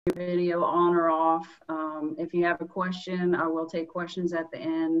video on or off. If you have a question, I will take questions at the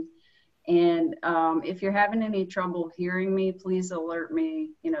end. And if you're having any trouble hearing me, please alert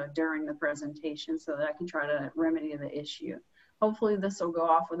me, during the presentation so that I can try to remedy the issue. Hopefully this will go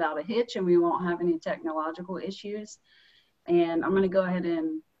off without a hitch and we won't have any technological issues. And I'm going to go ahead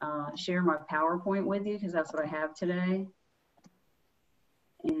and share my PowerPoint with you because that's what I have today.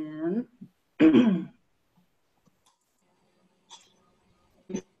 And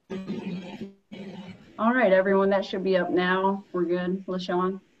all right, everyone, that should be up now. We're good,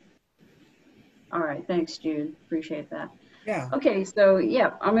 LaShawn? All right, thanks, Jude. Appreciate that. Yeah. Okay, so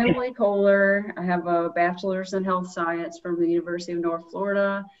yeah, I'm Emily Kohler. I have a bachelor's in health science from the University of North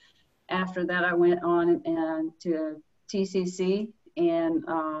Florida. After that, I went on and to TCC and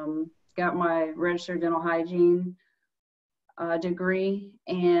got my registered dental hygiene degree,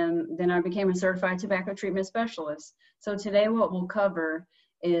 and then I became a certified tobacco treatment specialist. So today what we'll cover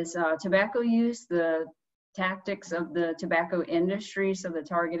is tobacco use, the tactics of the tobacco industry, so the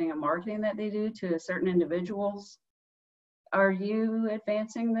targeting and marketing that they do to certain individuals. Are you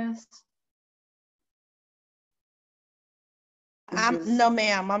advancing this? No,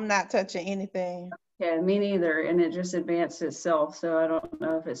 ma'am, I'm not touching anything. Yeah, me neither, and it just advanced itself, so I don't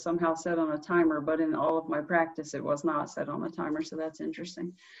know if it's somehow set on a timer, but in all of my practice, it was not set on a timer, so that's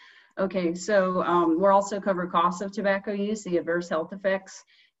interesting. Okay, so we'll also cover costs of tobacco use, the adverse health effects,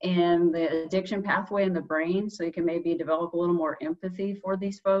 and the addiction pathway in the brain, so you can maybe develop a little more empathy for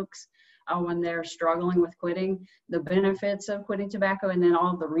these folks when they're struggling with quitting, the benefits of quitting tobacco, and then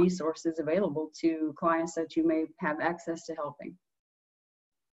all of the resources available to clients that you may have access to helping.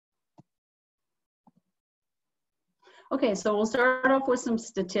 Okay, so we'll start off with some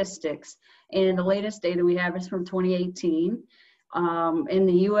statistics, and the latest data we have is from 2018. In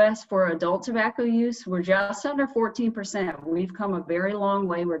the US for adult tobacco use, we're just under 14%. We've come a very long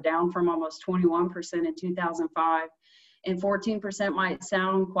way. We're down from almost 21% in 2005, and 14% might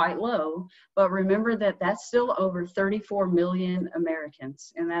sound quite low, but remember that that's still over 34 million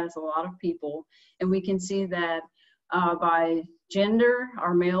Americans, and that is a lot of people. And we can see that by gender,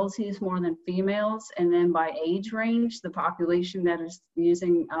 our males use more than females, and then by age range, the population that is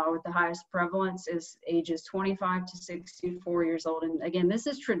using with the highest prevalence is ages 25 to 64 years old. And again, this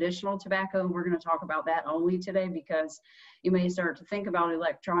is traditional tobacco, and we're going to talk about that only today because you may start to think about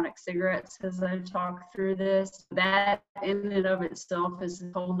electronic cigarettes as I talk through this. That in and of itself is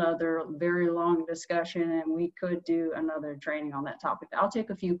a whole nother very long discussion, and we could do another training on that topic. I'll take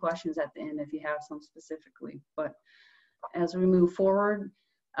a few questions at the end if you have some specifically, but as we move forward,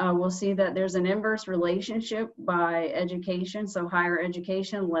 we'll see that there's an inverse relationship by education. So higher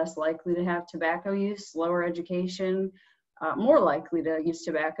education, less likely to have tobacco use, lower education, more likely to use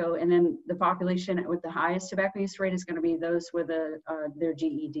tobacco. And then the population with the highest tobacco use rate is going to be those with their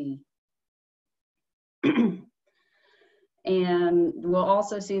GED. And we'll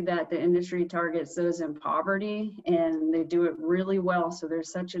also see that the industry targets those in poverty, and they do it really well. So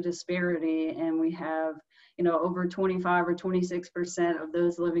there's such a disparity, and we have over 25 or 26% of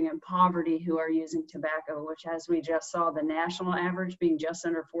those living in poverty who are using tobacco, which, as we just saw, the national average being just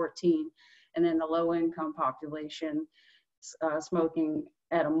under 14, and then the low income population smoking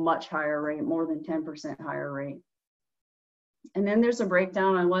at a much higher rate, more than 10% higher rate. And then there's a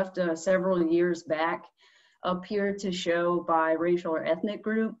breakdown I left several years back up here to show by racial or ethnic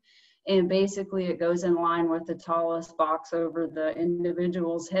group. And basically it goes in line with the tallest box over the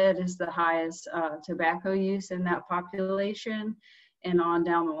individual's head is the highest tobacco use in that population, and on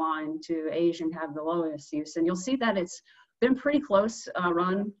down the line to Asian have the lowest use. And you'll see that it's been pretty close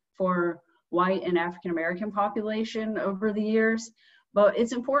run for white and African-American population over the years. But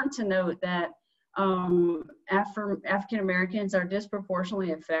it's important to note that African-Americans are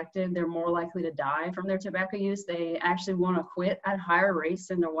disproportionately affected. They're more likely to die from their tobacco use. They actually want to quit at higher rates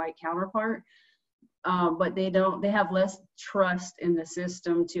than their white counterpart, but they have less trust in the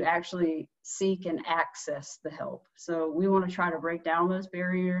system to actually seek and access the help. So we want to try to break down those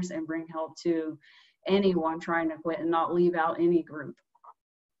barriers and bring help to anyone trying to quit and not leave out any group.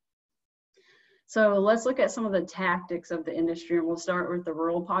 So let's look at some of the tactics of the industry, and we'll start with the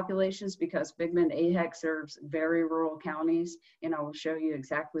rural populations because Big Bend AHEC serves very rural counties, and I will show you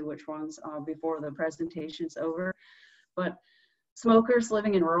exactly which ones before the presentation's over. But smokers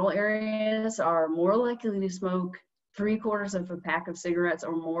living in rural areas are more likely to smoke 3/4 of a pack of cigarettes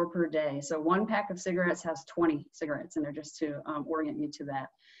or more per day. So one pack of cigarettes has 20 cigarettes in there, just to orient you to that.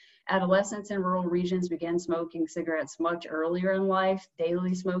 Adolescents in rural regions begin smoking cigarettes much earlier in life.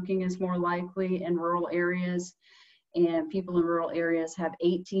 Daily smoking is more likely in rural areas, and people in rural areas have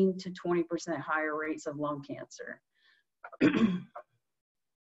 18 to 20% higher rates of lung cancer.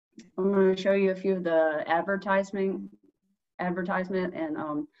 I'm going to show you a few of the advertisement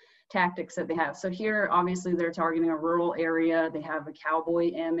and tactics that they have. So here, obviously, they're targeting a rural area. They have a cowboy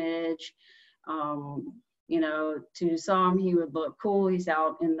image. You know, to some, he would look cool. He's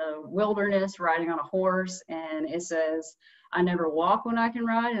out in the wilderness riding on a horse, and it says, "I never walk when I can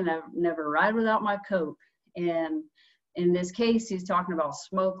ride, and I never ride without my coat." And in this case, he's talking about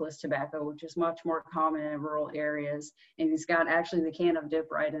smokeless tobacco, which is much more common in rural areas. And he's got actually the can of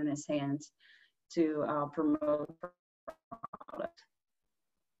dip right in his hands to promote the product.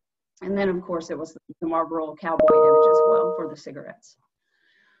 And then, of course, it was the Marlboro cowboy image as well for the cigarettes.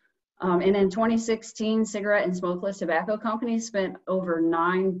 And in 2016, cigarette and smokeless tobacco companies spent over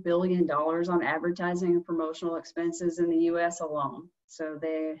 $9 billion on advertising and promotional expenses in the US alone. So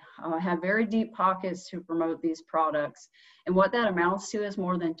they have very deep pockets to promote these products. And what that amounts to is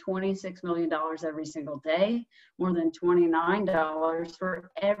more than $26 million every single day, more than $29 for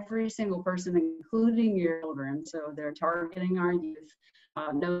every single person, including your children. So they're targeting our youth.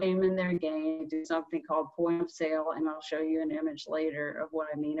 No shame in their game, do something called point of sale, and I'll show you an image later of what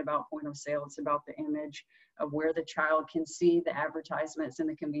I mean about point of sale. It's about the image of where the child can see the advertisements in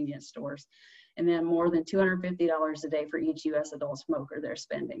the convenience stores. And then more than $250 a day for each US adult smoker they're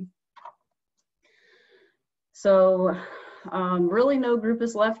spending. So really no group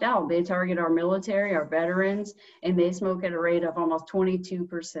is left out. They target our military, our veterans, and they smoke at a rate of almost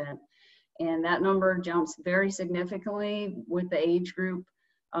 22%. And that number jumps very significantly with the age group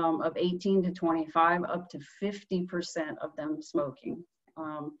of 18 to 25, up to 50% of them smoking.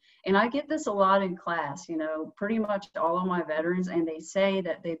 And I get this a lot in class, you know, pretty much all of my veterans, and they say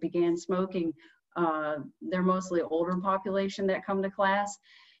that they began smoking. They're mostly older population that come to class,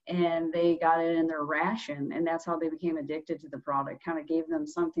 and they got it in their ration, and that's how they became addicted to the product. Kind of gave them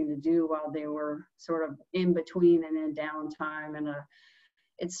something to do while they were sort of in between and in downtime, and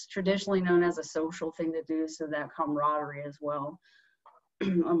it's traditionally known as a social thing to do, so that camaraderie as well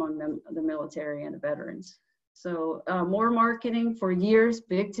among them, the military and the veterans. So more marketing. For years,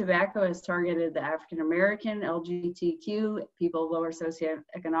 Big Tobacco has targeted the African American, LGBTQ, people of lower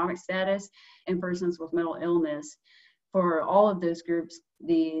socioeconomic status, and persons with mental illness. For all of those groups,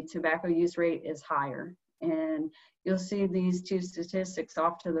 the tobacco use rate is higher. And you'll see these two statistics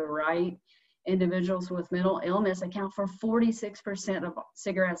off to the right. Individuals with mental illness account for 46% of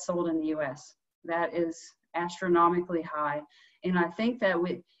cigarettes sold in the US. That is astronomically high. And I think that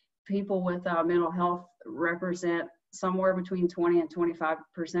people with mental health represent somewhere between 20 and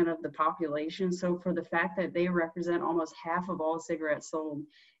 25% of the population. So for the fact that they represent almost half of all cigarettes sold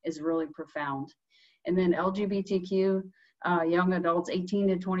is really profound. And then LGBTQ, young adults 18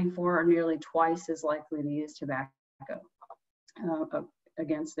 to 24 are nearly twice as likely to use tobacco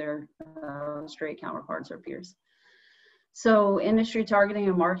against their straight counterparts or peers. So industry targeting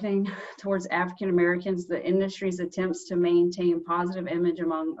and marketing towards African Americans, the industry's attempts to maintain positive image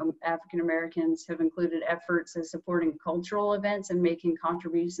among African Americans have included efforts in supporting cultural events and making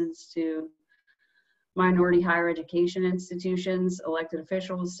contributions to minority higher education institutions, elected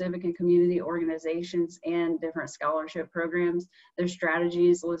officials, civic and community organizations, and different scholarship programs. Their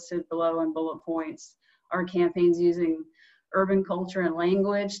strategies listed below in bullet points are campaigns using urban culture and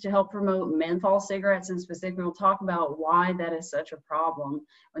language to help promote menthol cigarettes, and specifically we'll talk about why that is such a problem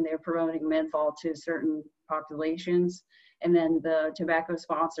when they're promoting menthol to certain populations. And then the tobacco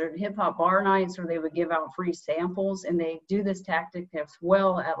sponsored hip hop bar nights where they would give out free samples, and they do this tactic as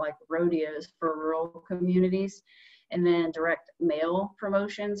well at like rodeos for rural communities, and then direct mail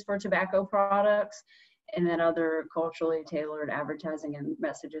promotions for tobacco products, and then other culturally tailored advertising and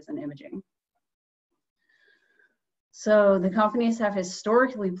messages and imaging. So the companies have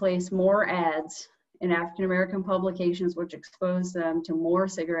historically placed more ads in African American publications, which expose them to more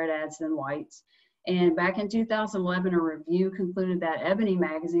cigarette ads than whites. And back in 2011, a review concluded that Ebony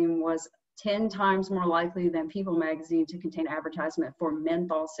magazine was 10 times more likely than People magazine to contain advertisement for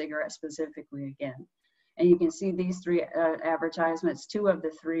menthol cigarettes specifically again. And you can see these three advertisements, 2 of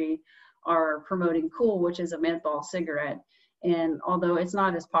the 3 are promoting Cool, which is a menthol cigarette. And although it's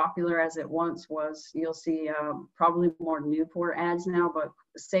not as popular as it once was, you'll see probably more Newport ads now, but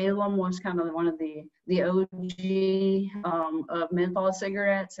Salem was kind of one of the OG of menthol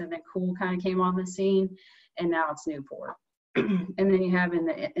cigarettes, and then Cool kind of came on the scene, and now it's Newport. And then you have in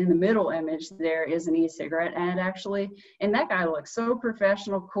the middle image, there is an e-cigarette ad actually, and that guy looks so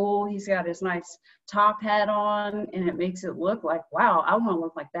professional, cool. He's got his nice top hat on, and it makes it look like, wow, I want to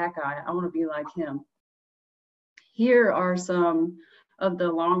look like that guy. I want to be like him. Here are some of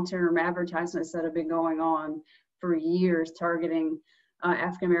the long-term advertisements that have been going on for years targeting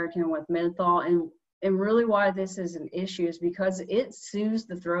African American with menthol. And and really why this is an issue is because it soothes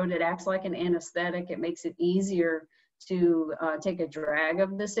the throat. It acts like an anesthetic. It makes it easier to take a drag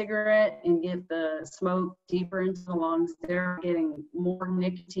of the cigarette and get the smoke deeper into the lungs. They're getting more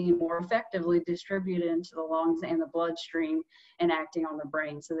nicotine more effectively distributed into the lungs and the bloodstream and acting on the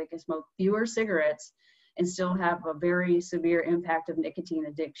brain, so they can smoke fewer cigarettes and still have a very severe impact of nicotine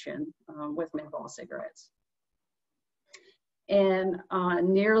addiction with menthol cigarettes. And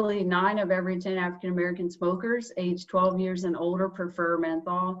nearly 9 of every 10 African-American smokers aged 12 years and older prefer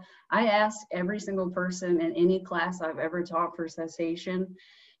menthol. I asked every single person in any class I've ever taught for cessation,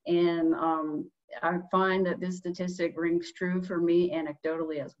 and I find that this statistic rings true for me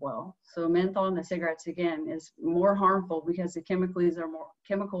anecdotally as well. So menthol in the cigarettes, again, is more harmful because the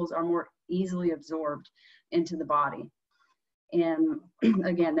chemicals are more easily absorbed into the body. And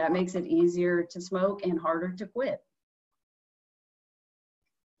again, that makes it easier to smoke and harder to quit.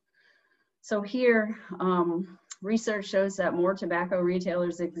 So here, research shows that more tobacco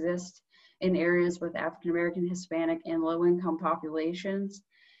retailers exist in areas with African-American, Hispanic, and low-income populations.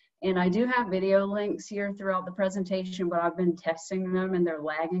 And I do have video links here throughout the presentation, but I've been testing them and they're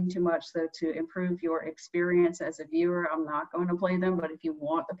lagging too much. So to improve your experience as a viewer, I'm not going to play them, but if you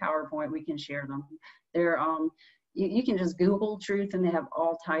want the PowerPoint, we can share them. They're, you can just Google Truth and they have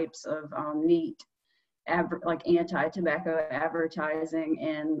all types of neat like anti-tobacco advertising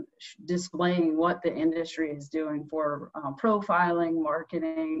and displaying what the industry is doing for profiling,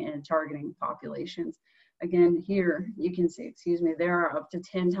 marketing, and targeting populations. Again, here you can see, excuse me, there are up to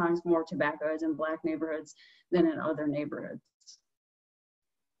 10 times more tobaccos in Black neighborhoods than in other neighborhoods.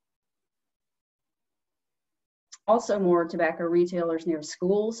 Also more tobacco retailers near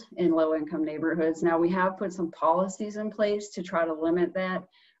schools in low-income neighborhoods. Now we have put some policies in place to try to limit that.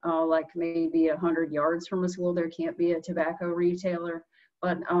 Like maybe 100 yards from a school, there can't be a tobacco retailer,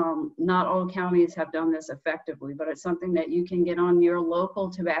 but not all counties have done this effectively, but it's something that you can get on your local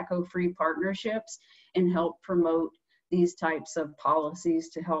tobacco-free partnerships and help promote these types of policies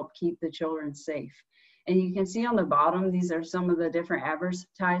to help keep the children safe. And you can see on the bottom, these are some of the different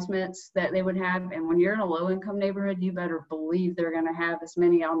advertisements that they would have. And when you're in a low-income neighborhood, you better believe they're gonna have as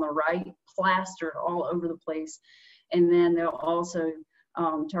many on the right, plastered all over the place. And then they'll also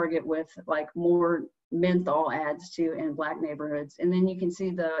target with like more menthol ads too in Black neighborhoods. And then you can see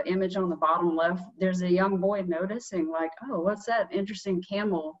the image on the bottom left. There's a young boy noticing like, oh, what's that interesting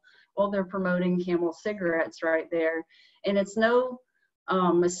Camel? Well, they're promoting Camel cigarettes right there. And it's no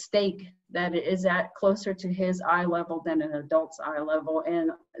mistake that it is at closer to his eye level than an adult's eye level.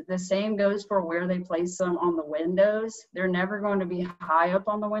 And the same goes for where they place them on the windows. They're never going to be high up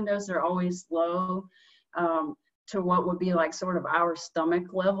on the windows. They're always low to what would be like sort of our stomach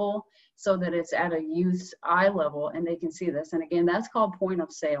level, so that it's at a youth's eye level and they can see this. And again, that's called point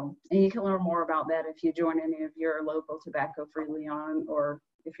of sale. And you can learn more about that if you join any of your local tobacco-free Leon, or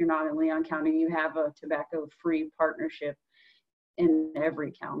if you're not in Leon County, you have a tobacco-free partnership in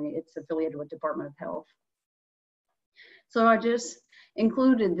every county. It's affiliated with Department of Health. So I just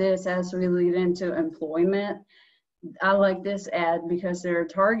included this as we lead into employment. I like this ad because they're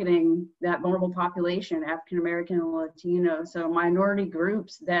targeting that vulnerable population, African American and Latino, so minority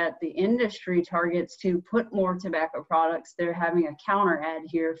groups that the industry targets to put more tobacco products. They're having a counter ad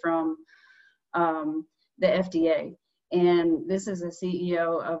here from the FDA. And this is a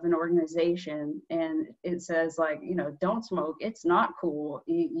CEO of an organization, and it says like, you know, don't smoke, it's not cool.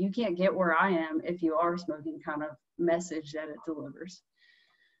 You can't get where I am if you are smoking kind of message that it delivers.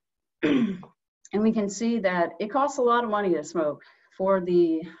 And we can see that it costs a lot of money to smoke for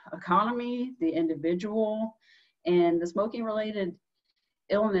the economy, the individual, and the smoking related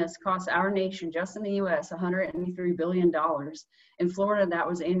illness costs our nation, just in the US, $183 billion. In Florida, that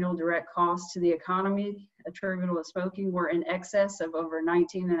was annual direct costs to the economy attributable to smoking were in excess of over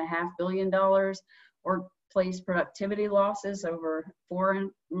 $19.5 billion, workplace productivity losses over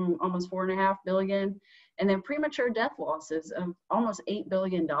almost $4.5 billion, and then premature death losses of almost $8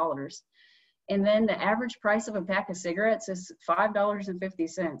 billion. And then the average price of a pack of cigarettes is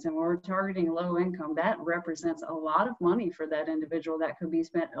 $5.50. And when we're targeting low income, that represents a lot of money for that individual that could be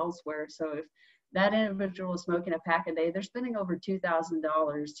spent elsewhere. So if that individual is smoking a pack a day, they're spending over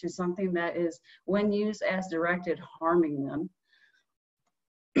 $2,000 to something that is, when used as directed, harming them.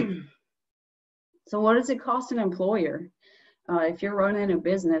 So what does it cost an employer? If you're running a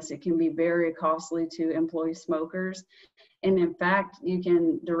business, it can be very costly to employ smokers. And in fact, you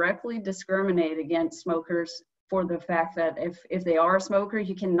can directly discriminate against smokers for the fact that if they are a smoker,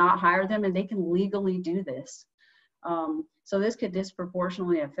 you cannot hire them, and they can legally do this. So this could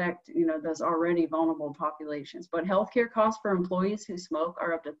disproportionately affect, those already vulnerable populations. But healthcare costs for employees who smoke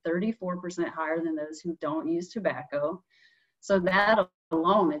are up to 34% higher than those who don't use tobacco. So that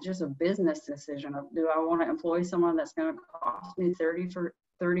alone is just a business decision of, do I want to employ someone that's going to cost me 34%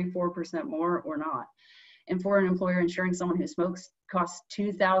 more or not? And for an employer, insuring someone who smokes costs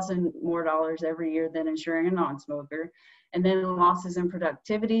 $2,000 more every year than insuring a non-smoker. And then losses in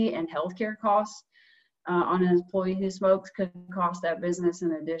productivity and healthcare costs on an employee who smokes could cost that business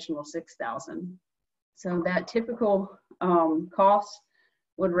an additional $6,000. So that typical cost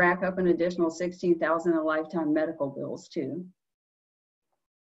would rack up an additional $16,000 in lifetime medical bills too.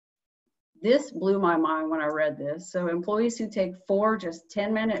 This blew my mind when I read this. So employees who take 4 just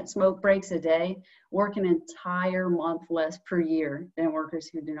 10-minute smoke breaks a day work an entire month less per year than workers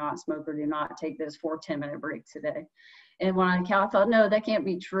who do not smoke or do not take those 4 10-minute breaks a day. And when I thought, no, that can't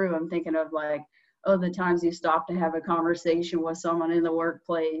be true, I'm thinking of like, oh, the times you stop to have a conversation with someone in the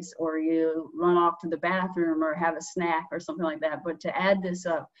workplace, or you run off to the bathroom or have a snack or something like that. But to add this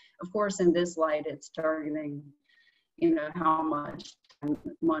up, of course, in this light, it's targeting, how much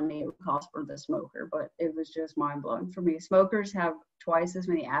money it would cost for the smoker, but it was just mind-blowing for me. Smokers have twice as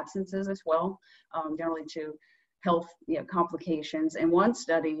many absences as well, generally to health complications. And one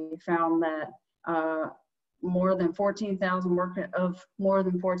study found that more than 14,000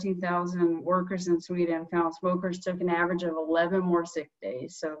 workers in Sweden found smokers took an average of 11 more sick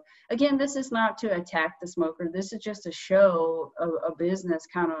days. So again, this is not to attack the smoker. This is just to show a business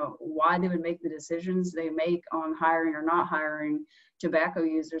kind of why they would make the decisions they make on hiring or not hiring tobacco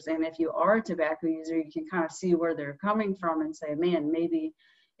users. And if you are a tobacco user, you can kind of see where they're coming from and say, man, maybe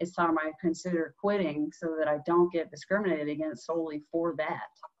it's time I consider quitting so that I don't get discriminated against solely for that.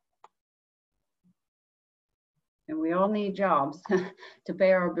 And we all need jobs to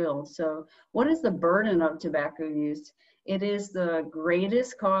pay our bills. So what is the burden of tobacco use? It is the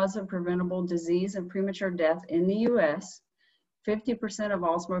greatest cause of preventable disease and premature death in the US. 50% of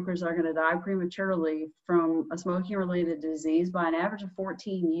all smokers are going to die prematurely from a smoking-related disease by an average of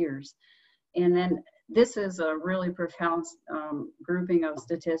 14 years. And then this is a really profound grouping of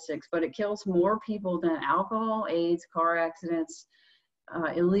statistics, but it kills more people than alcohol, AIDS, car accidents,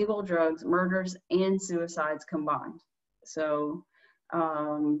 illegal drugs, murders, and suicides combined. So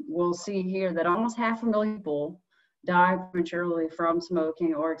we'll see here that almost 500,000 people die prematurely from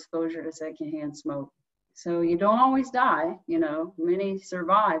smoking or exposure to secondhand smoke. So you don't always die, many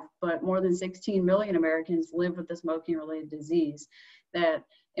survive, but more than 16 million Americans live with a smoking-related disease that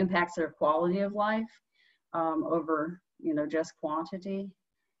impacts their quality of life over, just quantity.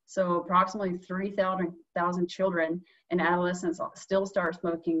 So approximately 3,000 children and adolescents still start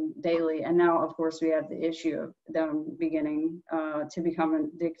smoking daily. And now, of course, we have the issue of them beginning to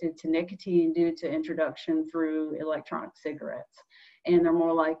become addicted to nicotine due to introduction through electronic cigarettes. And they're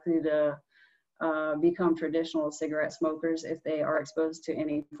more likely to become traditional cigarette smokers if they are exposed to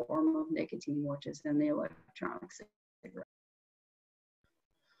any form of nicotine, which is in the electronic cigarette.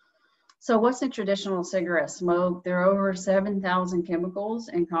 So what's in traditional cigarette smoke? There are over 7,000 chemicals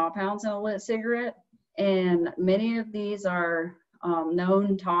and compounds in a lit cigarette, and many of these are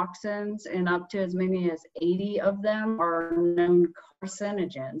known toxins, and up to as many as 80 of them are known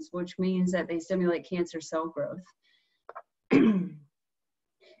carcinogens, which means that they stimulate cancer cell growth.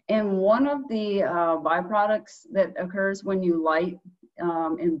 And one of the byproducts that occurs when you light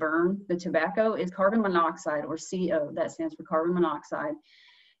and burn the tobacco is carbon monoxide, or CO. That stands for carbon monoxide.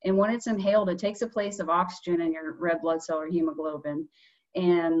 And when it's inhaled, it takes the place of oxygen in your red blood cell or hemoglobin.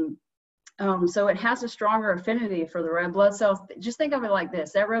 And so it has a stronger affinity for the red blood cells. Just think of it like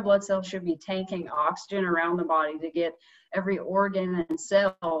this. That red blood cell should be tanking oxygen around the body to get every organ and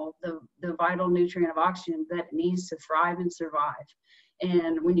cell the vital nutrient of oxygen that it needs to thrive and survive.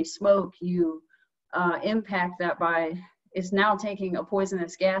 And when you smoke, you impact that by, it's now taking a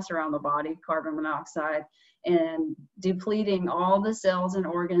poisonous gas around the body, carbon monoxide, and depleting all the cells and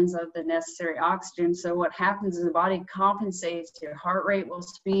organs of the necessary oxygen. So what happens is the body compensates, your heart rate will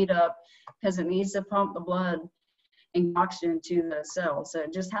speed up because it needs to pump the blood and oxygen to the cells. So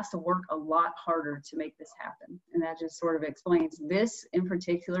it just has to work a lot harder to make this happen. And that just sort of explains this in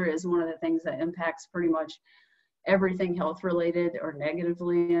particular is one of the things that impacts pretty much everything health related or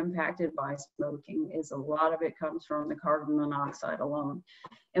negatively impacted by smoking. Is a lot of it comes from the carbon monoxide alone.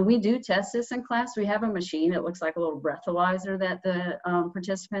 And we do test this in class. We have a machine. It looks like a little breathalyzer that the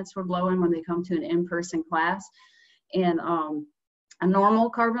participants were blowing when they come to an in-person class. And a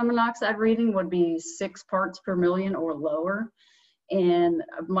normal carbon monoxide reading would be 6 parts per million or lower. And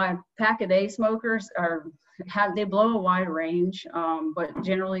my pack-a-day smokers they blow a wide range, but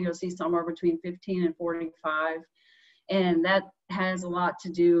generally you'll see somewhere between 15 and 45 And that has a lot to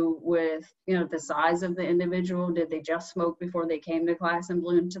do with, you know, the size of the individual. Did they just smoke before they came to class and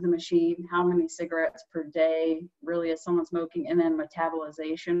blew into the machine? How many cigarettes per day really is someone smoking? And then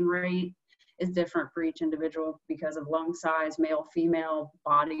metabolization rate is different for each individual because of lung size, male, female,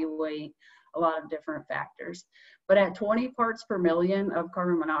 body weight, a lot of different factors. But at 20 parts per million of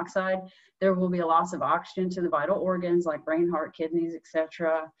carbon monoxide, there will be a loss of oxygen to the vital organs like brain, heart, kidneys,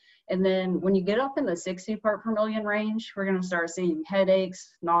 etc. And then when you get up in the 60 part per million range, we're going to start seeing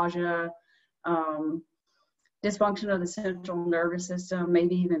headaches, nausea, dysfunction of the central nervous system,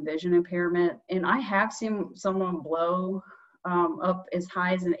 maybe even vision impairment. And I have seen someone blow up as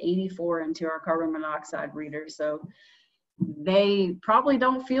high as an 84 into our carbon monoxide reader. So they probably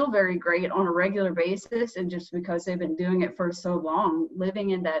don't feel very great on a regular basis, and just because they've been doing it for so long,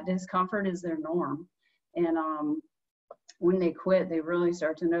 living in that discomfort is their norm. And when they quit, they really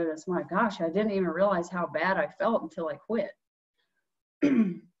start to notice, my gosh, I didn't even realize how bad I felt until I quit.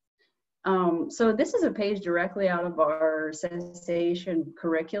 So this is a page directly out of our cessation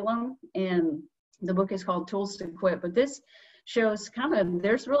curriculum, and the book is called Tools to Quit. But this shows kind of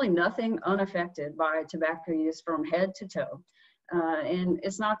there's really nothing unaffected by tobacco use from head to toe. And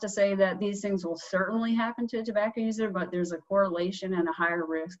it's not to say that these things will certainly happen to a tobacco user, but there's a correlation and a higher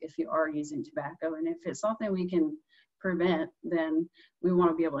risk if you are using tobacco. And if it's something we can prevent, then we want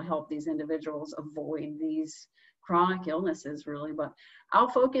to be able to help these individuals avoid these chronic illnesses, really. But I'll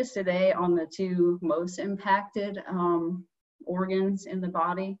focus today on the two most impacted organs in the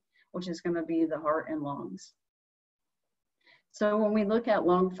body, which is going to be the heart and lungs. So when we look at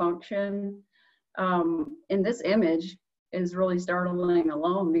lung function, in this image is really startling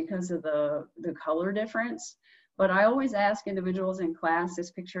alone because of the color difference. But I always ask individuals in class,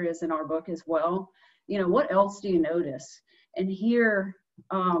 this picture is in our book as well, you know, what else do you notice? And here,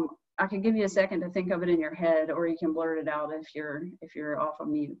 I could give you a second to think of it in your head, or you can blurt it out if you're off of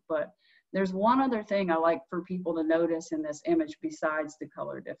mute. But there's one other thing I like for people to notice in this image besides the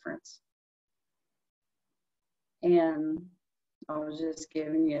color difference. And I was just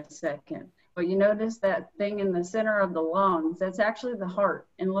giving you a second. But you notice that thing in the center of the lungs, that's actually the heart.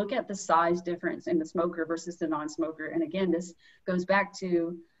 And look at the size difference in the smoker versus the non-smoker. And again, this goes back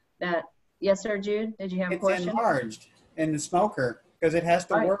to that. Yes, sir, Jude, did you have a question? It's enlarged in the smoker because it has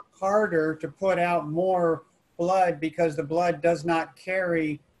to work harder to put out more blood because the blood does not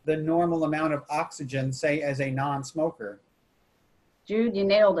carry the normal amount of oxygen, say, as a non-smoker. Jude, you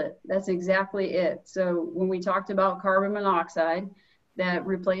nailed it. That's exactly it. So when we talked about carbon monoxide that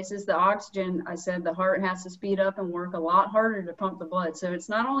replaces the oxygen, I said the heart has to speed up and work a lot harder to pump the blood. So it's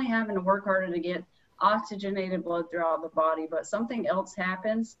not only having to work harder to get oxygenated blood throughout the body, but something else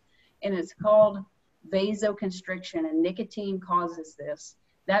happens, and it's called vasoconstriction, and nicotine causes this.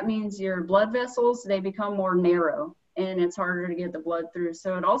 That means your blood vessels, they become more narrow, and it's harder to get the blood through.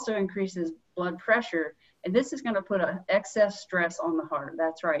 So it also increases blood pressure. And this is going to put an excess stress on the heart.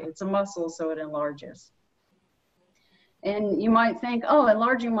 That's right. It's a muscle, so it enlarges. And you might think, oh,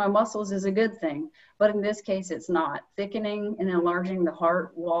 enlarging my muscles is a good thing. But in this case, it's not. Thickening and enlarging the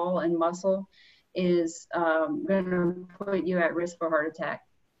heart wall and muscle is going to put you at risk for heart attack.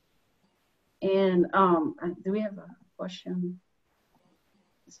 And do we have a question?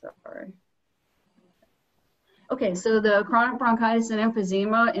 Sorry. Okay, so the chronic bronchitis and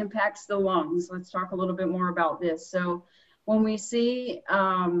emphysema impacts the lungs. Let's talk a little bit more about this. So when we see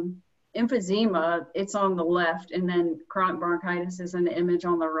emphysema, it's on the left, and then chronic bronchitis is an image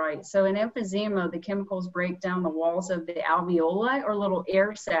on the right. So in emphysema, the chemicals break down the walls of the alveoli, or little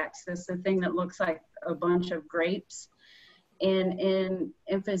air sacs. That's the thing that looks like a bunch of grapes. And in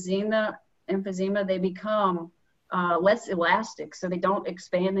emphysema, they become less elastic, so they don't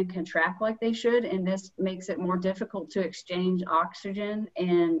expand and contract like they should, and this makes it more difficult to exchange oxygen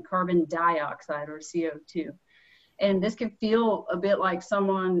and carbon dioxide, or CO2. And this can feel a bit like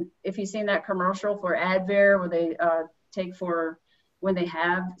someone, if you've seen that commercial for Advair where they take for when they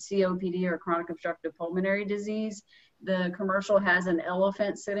have COPD or chronic obstructive pulmonary disease, the commercial has an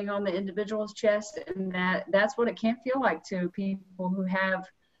elephant sitting on the individual's chest, and that's what it can feel like to people who have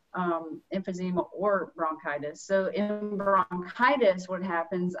emphysema or bronchitis. So in bronchitis, what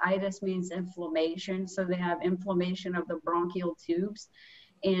happens, itis means inflammation. So they have inflammation of the bronchial tubes,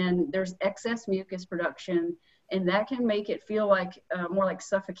 and there's excess mucus production, and that can make it feel like more like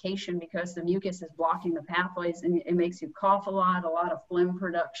suffocation because the mucus is blocking the pathways, and it makes you cough a lot of phlegm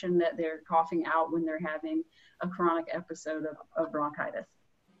production that they're coughing out when they're having a chronic episode of bronchitis.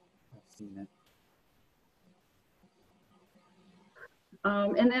 I've seen it.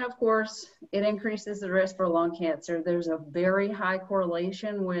 And then, of course, it increases the risk for lung cancer. There's a very high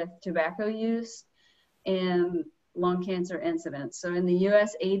correlation with tobacco use. And lung cancer incidence. So in the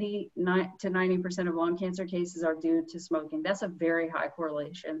US, 89 to 90% of lung cancer cases are due to smoking. That's a very high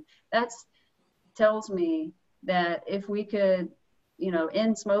correlation. That tells me that if we could,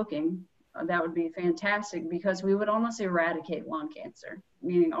 end smoking, that would be fantastic, because we would almost eradicate lung cancer,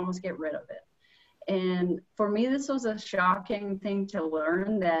 meaning almost get rid of it. And for me, this was a shocking thing to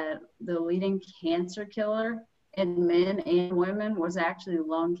learn, that the leading cancer killer in men and women was actually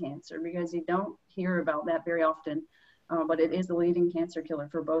lung cancer, because you don't hear about that very often, but it is the leading cancer killer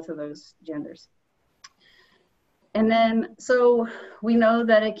for both of those genders. And then, so we know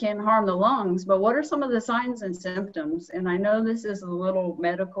that it can harm the lungs, but what are some of the signs and symptoms? And I know this is a little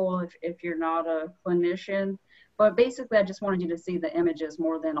medical if you're not a clinician, but basically I just wanted you to see the images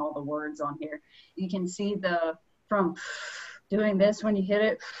more than all the words on here. You can see from doing this when you hit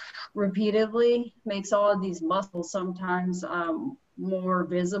it repeatedly, makes all of these muscles sometimes more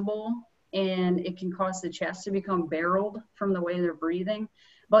visible, and it can cause the chest to become barreled from the way they're breathing.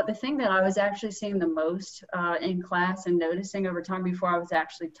 But the thing that I was actually seeing the most in class and noticing over time before I was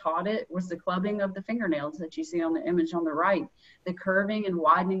actually taught it was the clubbing of the fingernails that you see on the image on the right, the curving and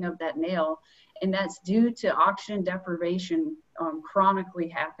widening of that nail. And that's due to oxygen deprivation chronically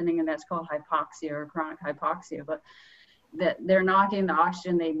happening, and that's called hypoxia or chronic hypoxia. But that they're not getting the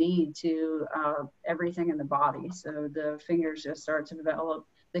oxygen they need to everything in the body. So the fingers just start to develop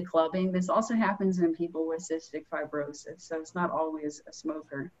the clubbing. This also happens in people with cystic fibrosis, so it's not always a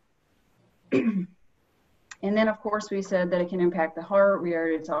smoker. And then, of course, we said that it can impact the heart. We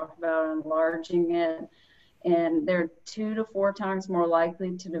already talked about enlarging it. And they're 2 to 4 times more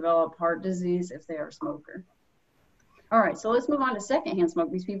likely to develop heart disease if they are a smoker. All right, so let's move on to secondhand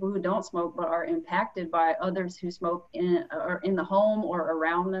smoke. These people who don't smoke but are impacted by others who smoke in the home or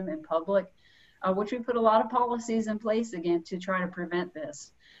around them in public, which we put a lot of policies in place again to try to prevent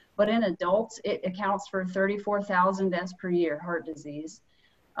this. But in adults, it accounts for 34,000 deaths per year, heart disease,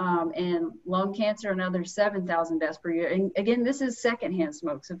 and lung cancer, another 7,000 deaths per year. And again, this is secondhand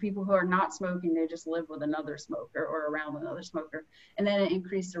smoke. So people who are not smoking, they just live with another smoker or around another smoker. And then it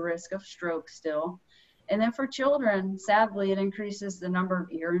increased the risk of stroke still. And then for children, sadly, it increases the number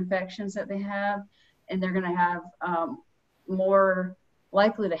of ear infections that they have, and they're going to have more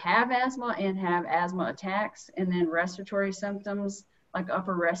likely to have asthma and have asthma attacks, and then respiratory symptoms like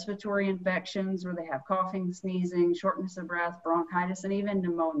upper respiratory infections where they have coughing, sneezing, shortness of breath, bronchitis, and even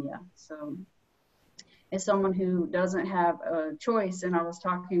pneumonia. So as someone who doesn't have a choice, and I was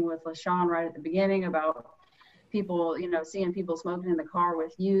talking with LaShawn right at the beginning about people, seeing people smoking in the car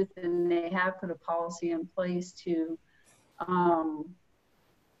with youth, and they have put a policy in place to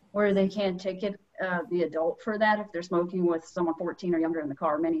where they can ticket the adult for that if they're smoking with someone 14 or younger in the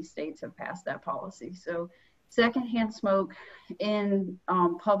car. Many states have passed that policy. So secondhand smoke in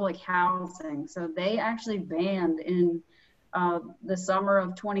public housing. So they actually banned in the summer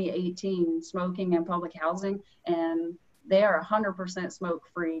of 2018 smoking in public housing, and they are 100% smoke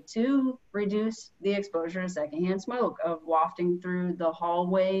free to reduce the exposure to secondhand smoke of wafting through the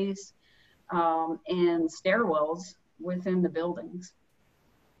hallways and stairwells within the buildings.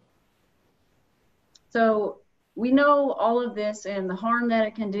 So we know all of this and the harm that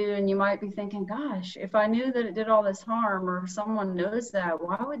it can do, and you might be thinking, gosh, if I knew that it did all this harm, or if someone knows that,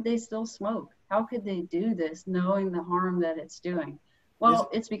 why would they still smoke? How could they do this knowing the harm that it's doing? Well,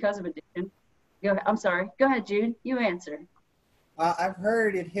 it's because of addiction. Go ahead. I'm sorry. Go ahead, Jude. You answer. I've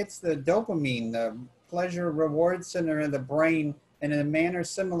heard it hits the dopamine, the pleasure reward center of the brain, in a manner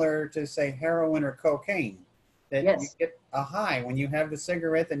similar to, say, heroin or cocaine. That yes. You get a high. When you have the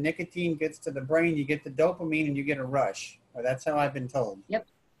cigarette, the nicotine gets to the brain, you get the dopamine and you get a rush. Or that's how I've been told. Yep.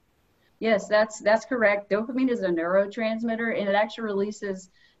 Yes, that's correct. Dopamine is a neurotransmitter, and it actually releases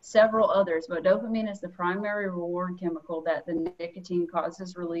several others, but dopamine is the primary reward chemical that the nicotine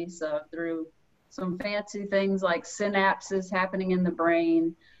causes release of through some fancy things like synapses happening in the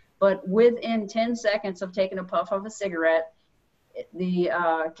brain. But within 10 seconds of taking a puff of a cigarette, the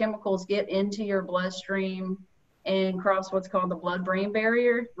chemicals get into your bloodstream and cross what's called the blood-brain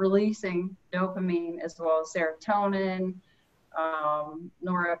barrier, releasing dopamine as well as serotonin,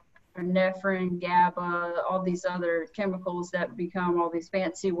 norepinephrine, GABA, all these other chemicals that become all these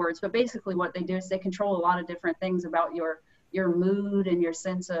fancy words. But basically what they do is they control a lot of different things about your mood and your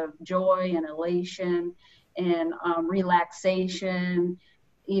sense of joy and elation and relaxation,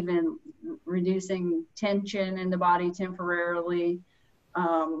 even reducing tension in the body temporarily.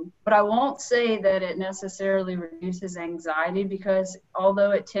 But I won't say that it necessarily reduces anxiety, because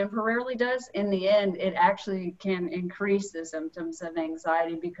although it temporarily does, in the end, it actually can increase the symptoms of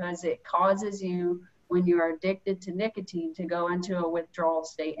anxiety, because it causes you, when you are addicted to nicotine, to go into a withdrawal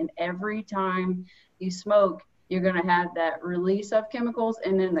state. And every time you smoke, you're going to have that release of chemicals,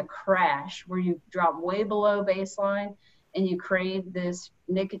 and then the crash where you drop way below baseline and you crave this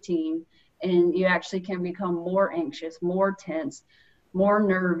nicotine, and you actually can become more anxious, more tense, more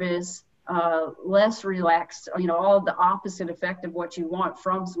nervous, less relaxed, all the opposite effect of what you want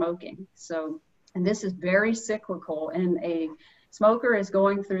from smoking. So, and this is very cyclical, and a smoker is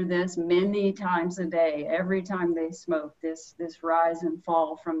going through this many times a day. Every time they smoke, this rise and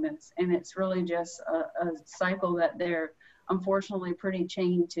fall from this, and it's really just a cycle that they're unfortunately pretty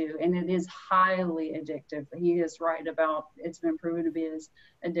chained to, and it is highly addictive. He is right about it's been proven to be as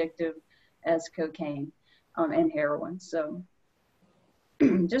addictive as cocaine and heroin. So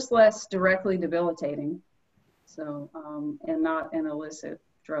just less directly debilitating. So and not an illicit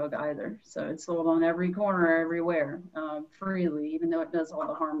drug either. So it's sold on every corner, everywhere, freely, even though it does all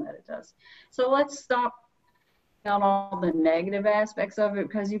the harm that it does. So let's stop on all the negative aspects of it,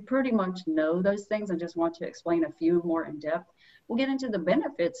 because you pretty much know those things. I just want to explain a few more in depth. We'll get into the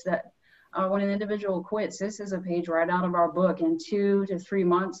benefits that when an individual quits. This is a page right out of our book. In 2 to 3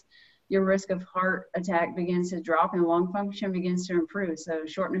 months, your risk of heart attack begins to drop and lung function begins to improve. So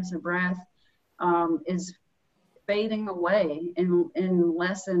shortness of breath is fading away in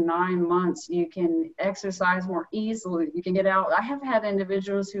less than 9 months. You can exercise more easily. You can get out. I have had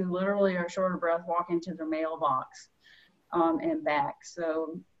individuals who literally are short of breath walk into their mailbox and back.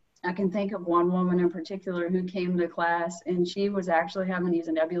 So I can think of one woman in particular who came to class, and she was actually having to use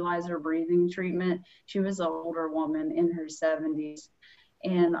a nebulizer breathing treatment. She was an older woman in her 70s.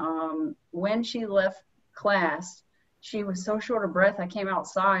 And when she left class, she was so short of breath. I came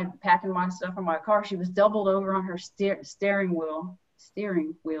outside packing my stuff in my car. She was doubled over on her steering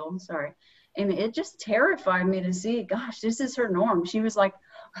wheel, sorry. And it just terrified me to see, gosh, this is her norm. She was like,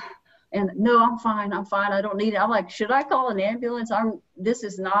 and no, I'm fine. I don't need it. I'm like, should I call an ambulance? This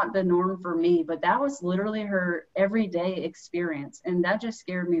is not the norm for me. But that was literally her everyday experience. And that just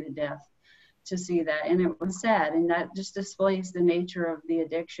scared me to death to see that. And it was sad. And that just displays the nature of the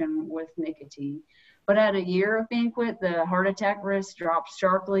addiction with nicotine. But at a year of being quit, the heart attack risk drops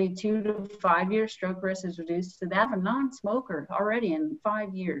sharply. 2 to 5 years, stroke risk is reduced to that of a non-smoker already in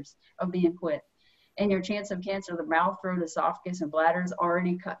 5 years of being quit. And your chance of cancer of the mouth, throat, esophagus, and bladder is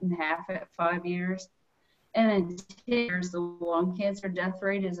already cut in half at 5 years. And in 10 years, the lung cancer death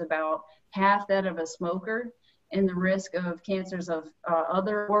rate is about half that of a smoker. And the risk of cancers of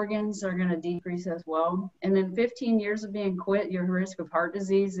other organs are going to decrease as well. And then 15 years of being quit, your risk of heart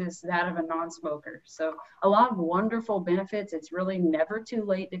disease is that of a non-smoker. So a lot of wonderful benefits. It's really never too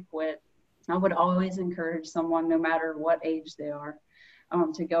late to quit. I would always encourage someone, no matter what age they are,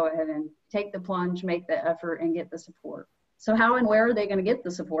 to go ahead and take the plunge, make the effort, and get the support. So how and where are they going to get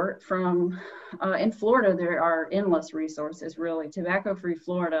the support from? In Florida, there are endless resources, really. Tobacco-Free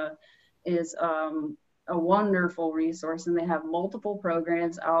Florida is a wonderful resource, and they have multiple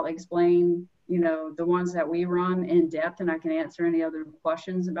programs. I'll explain, the ones that we run in depth, and I can answer any other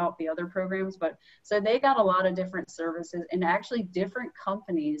questions about the other programs. But so they got a lot of different services, and actually different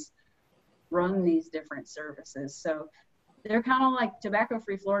companies run these different services. So they're kind of like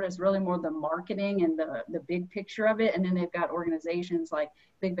Tobacco-Free Florida is really more the marketing and the big picture of it. And then they've got organizations like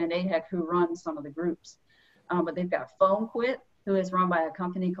Big Bend AHEC who run some of the groups. But they've got Phone Quit, who is run by a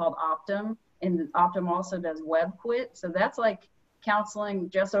company called Optum. And Optum also does Web Quit. So that's like counseling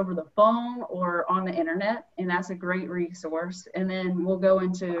just over the phone or on the internet. And that's a great resource. And then we'll go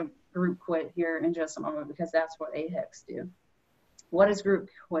into Group Quit here in just a moment, because that's what AHECs do. What is Group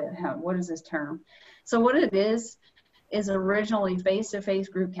Quit? What is this term? So what it is originally face-to-face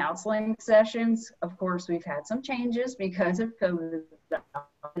group counseling sessions. Of course, we've had some changes because of COVID.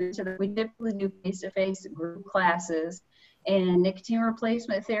 We typically do face-to-face group classes, and nicotine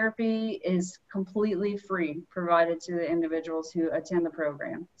replacement therapy is completely free, provided to the individuals who attend the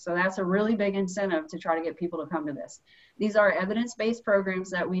program. So that's a really big incentive to try to get people to come to this. These are evidence-based programs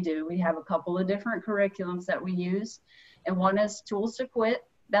that we do. We have a couple of different curriculums that we use, and one is Tools to Quit.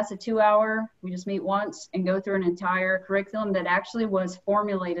 That's a 2-hour, we just meet once and go through an entire curriculum that actually was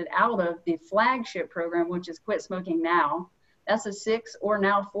formulated out of the flagship program, which is Quit Smoking Now. That's a 6 or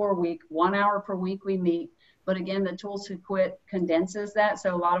now 4 week, 1 hour per week we meet. But again, the Tools to Quit condenses that.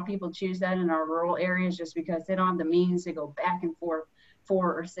 So a lot of people choose that in our rural areas just because they don't have the means to go back and forth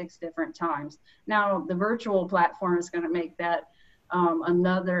 4 or 6 different times. Now, the virtual platform is going to make that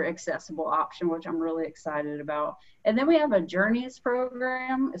another accessible option, which I'm really excited about. And then we have a Journeys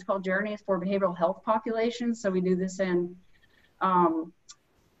program. It's called Journeys for Behavioral Health Populations. So we do this in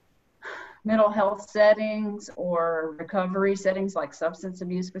mental health settings or recovery settings like substance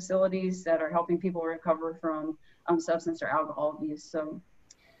abuse facilities that are helping people recover from substance or alcohol abuse. So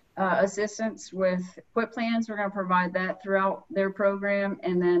assistance with quit plans. We're going to provide that throughout their program,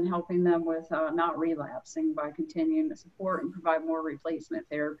 and then helping them with not relapsing by continuing to support and provide more replacement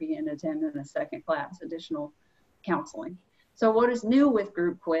therapy and attending a second class, additional counseling. So what is new with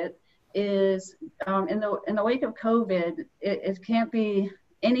Group Quit is in the wake of COVID, it can't be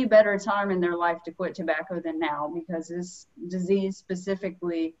any better time in their life to quit tobacco than now, because this disease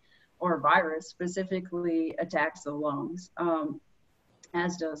specifically, or virus specifically, attacks the lungs,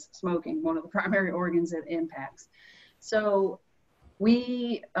 as does smoking, one of the primary organs it impacts. So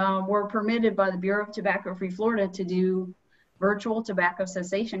we were permitted by the Bureau of Tobacco Free Florida to do virtual tobacco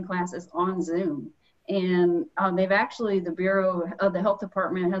cessation classes on Zoom. And they've actually, the Bureau of the Health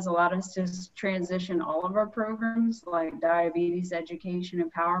Department has allowed us to transition all of our programs, like diabetes education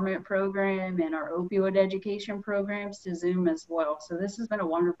empowerment program and our opioid education programs, to Zoom as well. So this has been a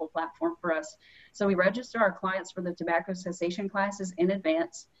wonderful platform for us. So we register our clients for the tobacco cessation classes in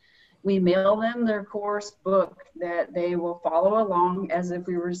advance. We mail them their course book that they will follow along as if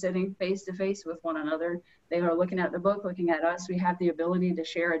we were sitting face to face with one another. They are looking at the book, looking at us. We have the ability to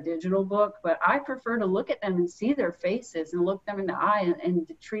share a digital book, but I prefer to look at them and see their faces and look them in the eye and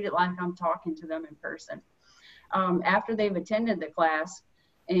treat it like I'm talking to them in person. After they've attended the class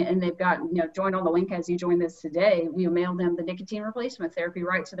and they've gotten, joined on the link as you joined this today, we mail them the nicotine replacement therapy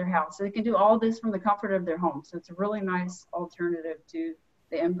right to their house. So they can do all this from the comfort of their home. So it's a really nice alternative to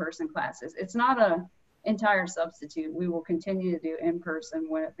the in-person classes. It's not an entire substitute. We will continue to do in-person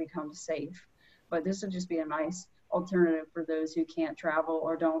when it becomes safe, but this would just be a nice alternative for those who can't travel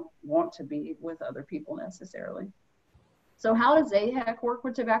or don't want to be with other people necessarily. So how does AHEC work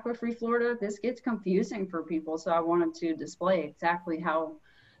with Tobacco Free Florida? This gets confusing for people, so I wanted to display exactly how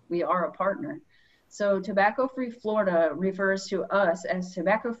we are a partner. So Tobacco Free Florida refers to us as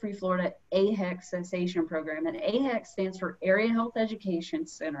Tobacco Free Florida AHEC Cessation Program. And AHEC stands for Area Health Education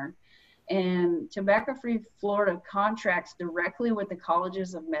Center. And Tobacco Free Florida contracts directly with the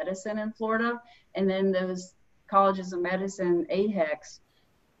colleges of medicine in Florida. And then those colleges of medicine, AHECs,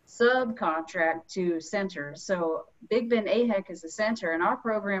 subcontract to centers. So Big Bend AHEC is the center, and our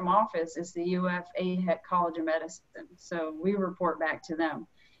program office is the UF AHEC College of Medicine. So we report back to them.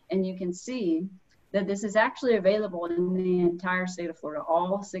 And you can see that this is actually available in the entire state of Florida.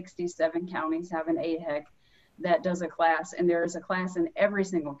 All 67 counties have an AHEC that does a class, and there is a class in every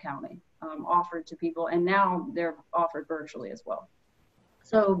single county offered to people, and now they're offered virtually as well.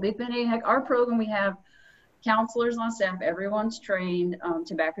 So Big Bend AHEC, our program, we have counselors on staff, everyone's trained,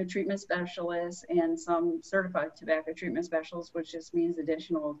 tobacco treatment specialists, and some certified tobacco treatment specialists, which just means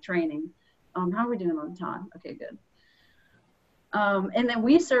additional training. How are we doing on time? Okay, good. And then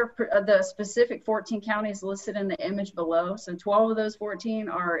we serve the specific 14 counties listed in the image below. So 12 of those 14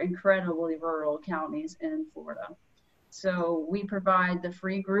 are incredibly rural counties in Florida. So we provide the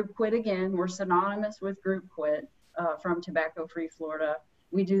free Group Quit. Again, we're synonymous with Group Quit from Tobacco Free Florida.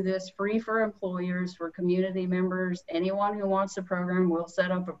 We do this free for employers, for community members, anyone who wants the program. We'll set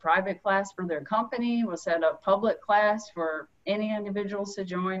up a private class for their company. We'll set up public class for any individuals to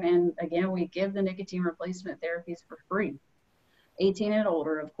join. And again, we give the nicotine replacement therapies for free. 18 and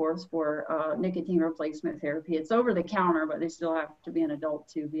older, of course, for nicotine replacement therapy. It's over the counter, but they still have to be an adult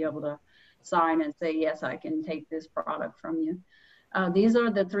to be able to sign and say, yes, I can take this product from you. These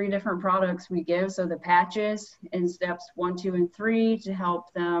are the 3 different products we give. So the patches in steps 1, 2, and 3 to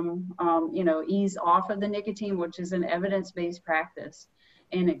help them, ease off of the nicotine, which is an evidence-based practice.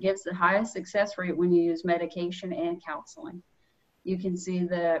 And it gives the highest success rate when you use medication and counseling. You can see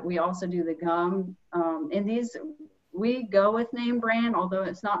that we also do the gum. And these, we go with name brand, although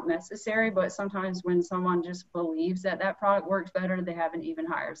it's not necessary, but sometimes when someone just believes that that product works better, they have an even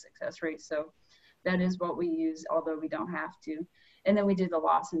higher success rate. So that is what we use, although we don't have to. And then we do the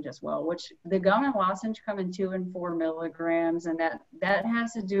lozenge as well, which the gum and lozenge come in 2 and 4 milligrams. And that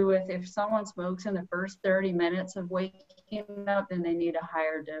has to do with if someone smokes in the first 30 minutes of waking up, then they need a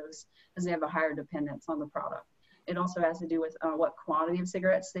higher dose because they have a higher dependence on the product. It also has to do with what quantity of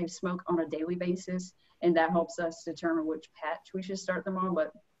cigarettes they smoke on a daily basis. And that helps us determine which patch we should start them on.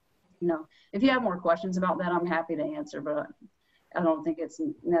 But, if you have more questions about that, I'm happy to answer, but I don't think it's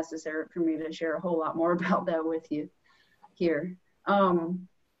necessary for me to share a whole lot more about that with you here.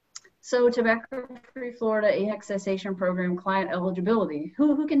 So Tobacco Free Florida AHEC Cessation Program client eligibility.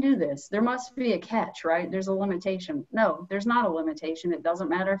 Who can do this? There must be a catch, right? There's a limitation. No, there's not a limitation. It doesn't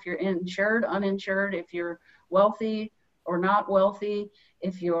matter if you're insured, uninsured, if you're wealthy or not wealthy,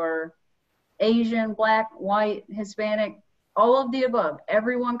 if you're Asian, Black, white, Hispanic, all of the above.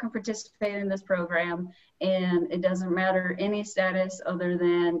 Everyone can participate in this program, and it doesn't matter any status other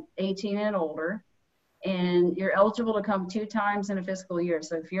than 18 and older. and you're eligible to come 2 times in a fiscal year.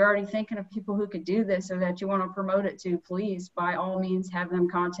 So if you're already thinking of people who could do this or that you want to promote it to, please, by all means, have them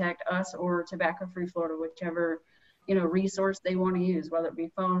contact us or Tobacco Free Florida, whichever, you know, resource they want to use, whether it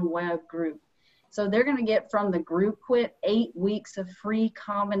be phone, web, group. So they're going to get from the group quit 8 weeks of free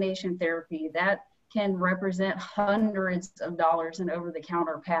combination therapy. That can represent hundreds of dollars in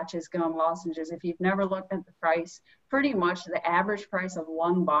over-the-counter patches, gum, lozenges. If you've never looked at the price, pretty much the average price of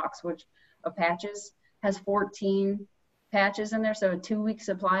one box, which of patches, has 14 patches in there. So a 2-week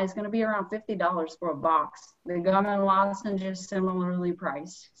supply is going to be around $50 for a box. The gum and lozenges similarly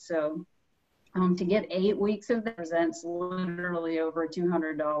priced. So to get 8 weeks of that presents literally over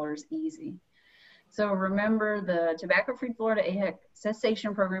 $200 easy. So remember, the Tobacco Free Florida AHEC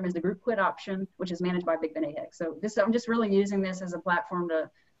cessation program is the group quit option, which is managed by Big Ben AHEC. So I'm just really using this as a platform to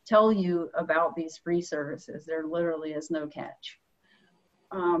tell you about these free services. There literally is no catch.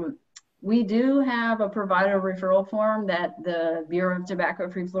 We do have a provider referral form that the Bureau of Tobacco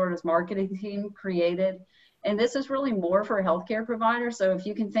Free Florida's marketing team created. And this is really more for healthcare providers. So if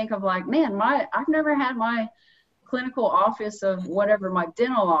you can think of like, man, I've never had my clinical office of whatever, my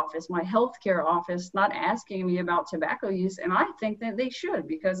dental office, my healthcare office, not asking me about tobacco use. And I think that they should,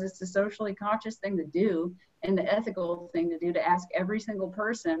 because it's the socially conscious thing to do and the ethical thing to do, to ask every single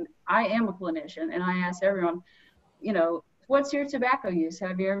person. I am a clinician and I ask everyone, you know, what's your tobacco use?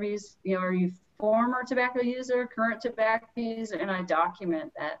 Have you ever used, you know, are you former tobacco user, current tobacco user? And I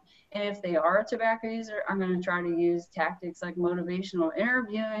document that. And if they are a tobacco user, I'm going to try to use tactics like motivational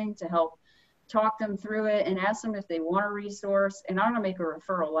interviewing to help talk them through it and ask them if they want a resource. And I'm going to make a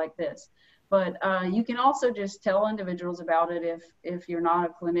referral like this. But you can also just tell individuals about it if you're not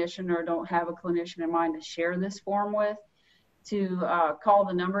a clinician or don't have a clinician in mind to share this form with, to call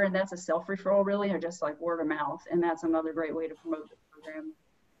the number, and that's a self-referral really, or just like word of mouth, and that's another great way to promote the program.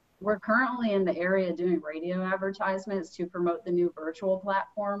 We're currently in the area doing radio advertisements to promote the new virtual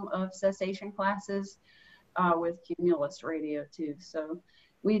platform of cessation classes with Cumulus Radio too. So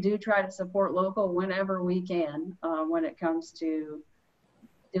we do try to support local whenever we can when it comes to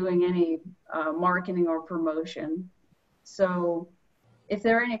doing any marketing or promotion. So if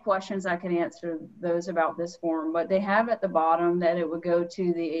there are any questions, I can answer those about this form, but they have at the bottom that it would go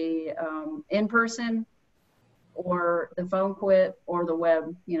to the in-person or the phone quit or the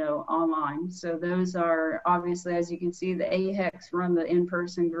web, you know, online. So those are obviously, as you can see, the AHECs run the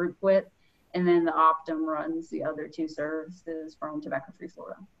in-person group quit, and then the Optum runs the other 2 services from Tobacco Free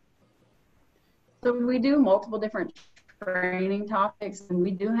Florida. So we do multiple different training topics, and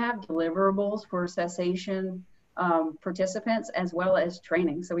we do have deliverables for cessation participants as well as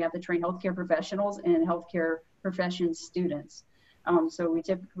training. So we have to train healthcare professionals and healthcare profession students. So we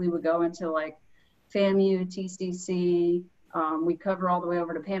typically would go into like FAMU, TCC, we cover all the way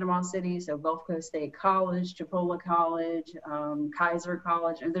over to Panama City, so Gulf Coast State College, Chipola College, Kaiser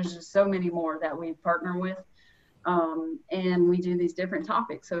College, and there's just so many more that we partner with. And we do these different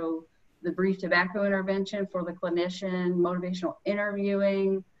topics. So the brief tobacco intervention for the clinician, motivational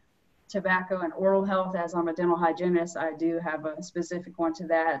interviewing, tobacco and oral health. As I'm a dental hygienist, I do have a specific one to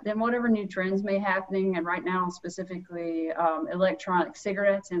that. Then whatever new trends may happening, and right now specifically electronic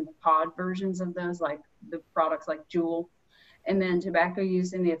cigarettes and the pod versions of those, like the products like Juul, and then tobacco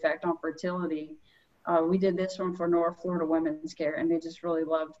use and the effect on fertility. We did this one for North Florida Women's Care, and they just really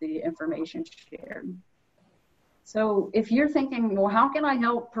loved the information shared. So if you're thinking, well, how can I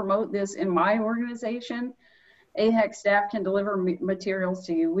help promote this in my organization? AHEC staff can deliver materials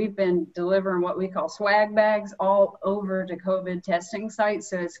to you. We've been delivering what we call swag bags all over to COVID testing sites.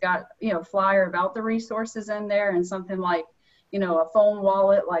 So it's got, you know, flyer about the resources in there, and something like, you know, a phone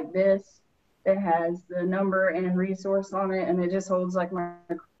wallet like this that has the number and resource on it, and it just holds like my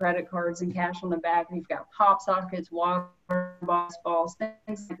credit cards and cash on the back. We've got pop sockets, water bottles, balls,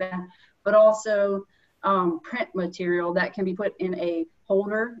 things like that, but also print material that can be put in a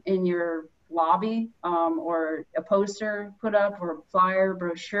holder in your lobby, or a poster put up, or a flyer,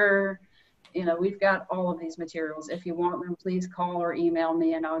 brochure. You know, we've got all of these materials. If you want them, please call or email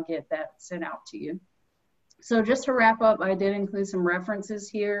me and I'll get that sent out to you. So just to wrap up, I did include some references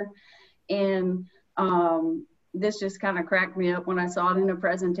here, and this just kind of cracked me up when I saw it in a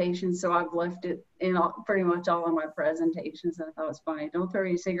presentation, so I've left it in pretty much all of my presentations, and I thought it was funny. Don't throw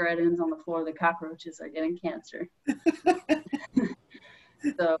your cigarette ends on the floor, the cockroaches are getting cancer.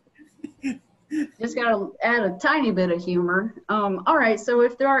 So just got to add a tiny bit of humor. All right, so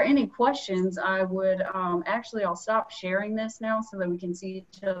if there are any questions, I would actually, I'll stop sharing this now so that we can see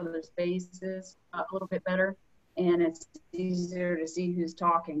each other's faces a little bit better, and it's easier to see who's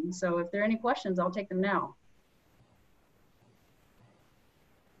talking. So if there are any questions, I'll take them now.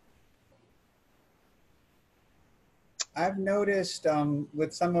 I've noticed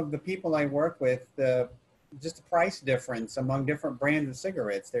with some of the people I work with, just the price difference among different brands of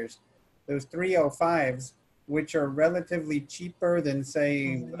cigarettes. There's those 305s, which are relatively cheaper than,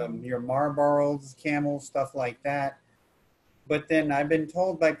 say, your Marlboros, Camel, stuff like that. But then I've been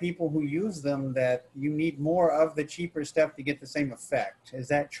told by people who use them that you need more of the cheaper stuff to get the same effect. Is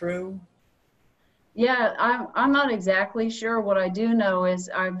that true? Yeah, I'm not exactly sure. What I do know is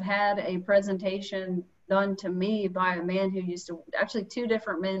I've had a presentation done to me by a man who used to, actually two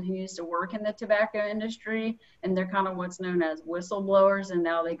different men who used to work in the tobacco industry, and they're kind of what's known as whistleblowers, and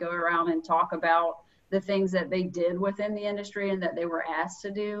now they go around and talk about the things that they did within the industry and that they were asked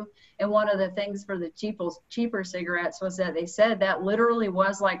to do. And one of the things for the cheaper cigarettes was that they said that literally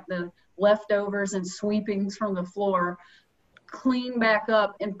was like the leftovers and sweepings from the floor clean back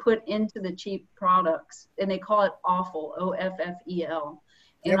up and put into the cheap products, and they call it offal, OFFEL.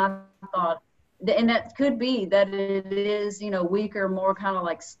 And Yep. I thought, and that could be that it is, you know, weaker, more kind of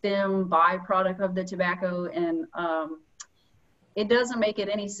like stem byproduct of the tobacco, and it doesn't make it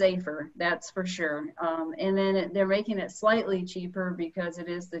any safer, that's for sure. And then they're making it slightly cheaper because it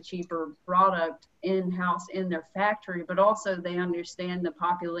is the cheaper product in-house in their factory, but also they understand the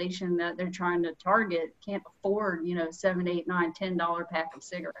population that they're trying to target can't afford, you know, $7, $8, $9, $10 pack of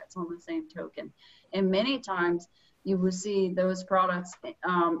cigarettes on the same token. And many times you will see those products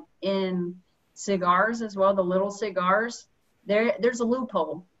in cigars as well, the little cigars. There's a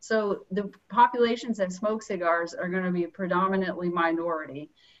loophole. So the populations that smoke cigars are going to be predominantly minority,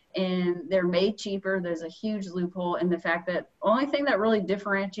 and they're made cheaper. There's a huge loophole in the fact that only thing that really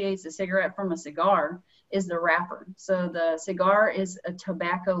differentiates a cigarette from a cigar is the wrapper. So the cigar is a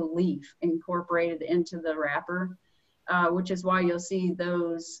tobacco leaf incorporated into the wrapper, which is why you'll see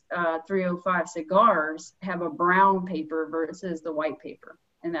those 305 cigars have a brown paper versus the white paper.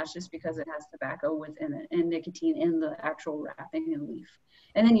 And that's just because it has tobacco within it and nicotine in the actual wrapping and leaf.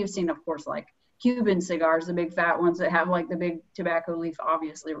 And then you've seen, of course, like Cuban cigars, the big fat ones that have like the big tobacco leaf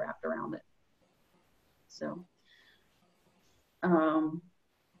obviously wrapped around it. So I don't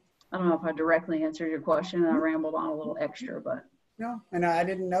know if I directly answered your question. I rambled on a little extra, but. No, and I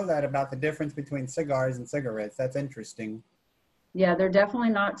didn't know that about the difference between cigars and cigarettes. That's interesting. Yeah, they're definitely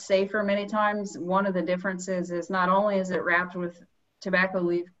not safer. Many times one of the differences is not only is it wrapped with tobacco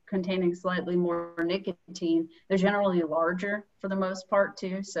leaf containing slightly more nicotine, they're generally larger for the most part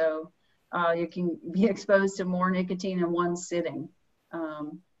too. So you can be exposed to more nicotine in one sitting.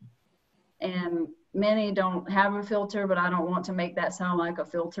 And many don't have a filter, but I don't want to make that sound like a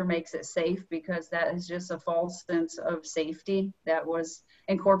filter makes it safe, because that is just a false sense of safety that was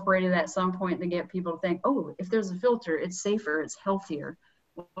incorporated at some point to get people to think, oh, if there's a filter, it's safer, it's healthier.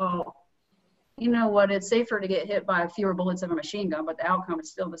 Well, you know what, it's safer to get hit by fewer bullets of a machine gun, but the outcome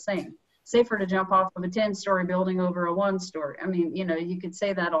is still the same. Safer to jump off of a 10-story building over a 1-story. I mean, you know, you could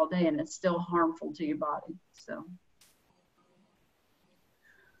say that all day and it's still harmful to your body. So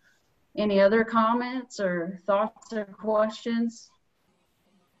any other comments or thoughts or questions?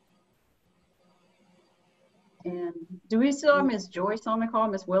 And do we still have Miss Joyce on the call,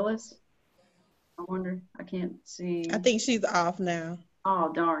 Miss Willis? I wonder, I can't see. I think she's off now.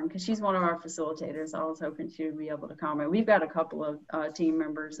 Oh, darn, because she's one of our facilitators. I was hoping she would be able to comment. We've got a couple of team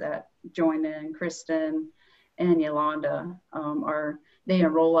members that joined in. Kristen and Yolanda they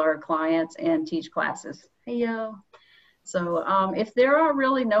enroll our clients and teach classes. Hey, yo. So if there are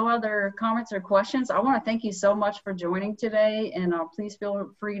really no other comments or questions, I want to thank you so much for joining today. And please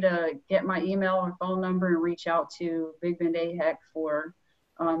feel free to get my email or phone number and reach out to Big Bend AHEC for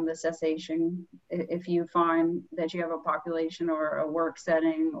the cessation if you find that you have a population or a work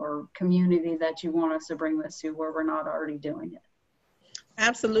setting or community that you want us to bring this to where we're not already doing it.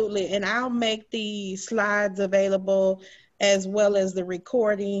 Absolutely. And I'll make the slides available as well as the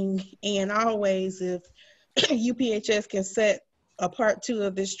recording. And always, if UPHS can set a part 2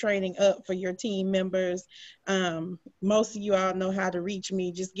 of this training up for your team members, most of you all know how to reach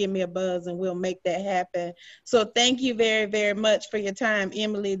me. Just give me a buzz and we'll make that happen. So thank you very, very much for your time,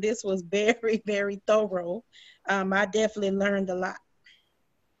 Emily. This was very, very thorough. I definitely learned a lot.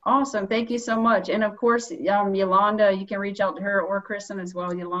 Awesome. Thank you so much. And of course, Yolanda, you can reach out to her, or Kristen as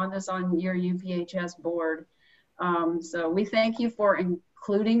well. Yolanda's on your UPHS board. So we thank you for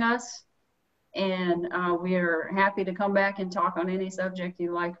including us. And we are happy to come back and talk on any subject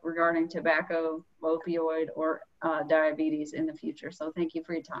you like regarding tobacco, opioid, or diabetes in the future. So thank you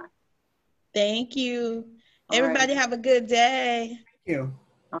for your time. Thank you. All Everybody right. have a good day. Thank you.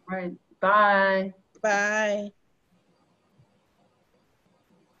 All right. Bye. Bye.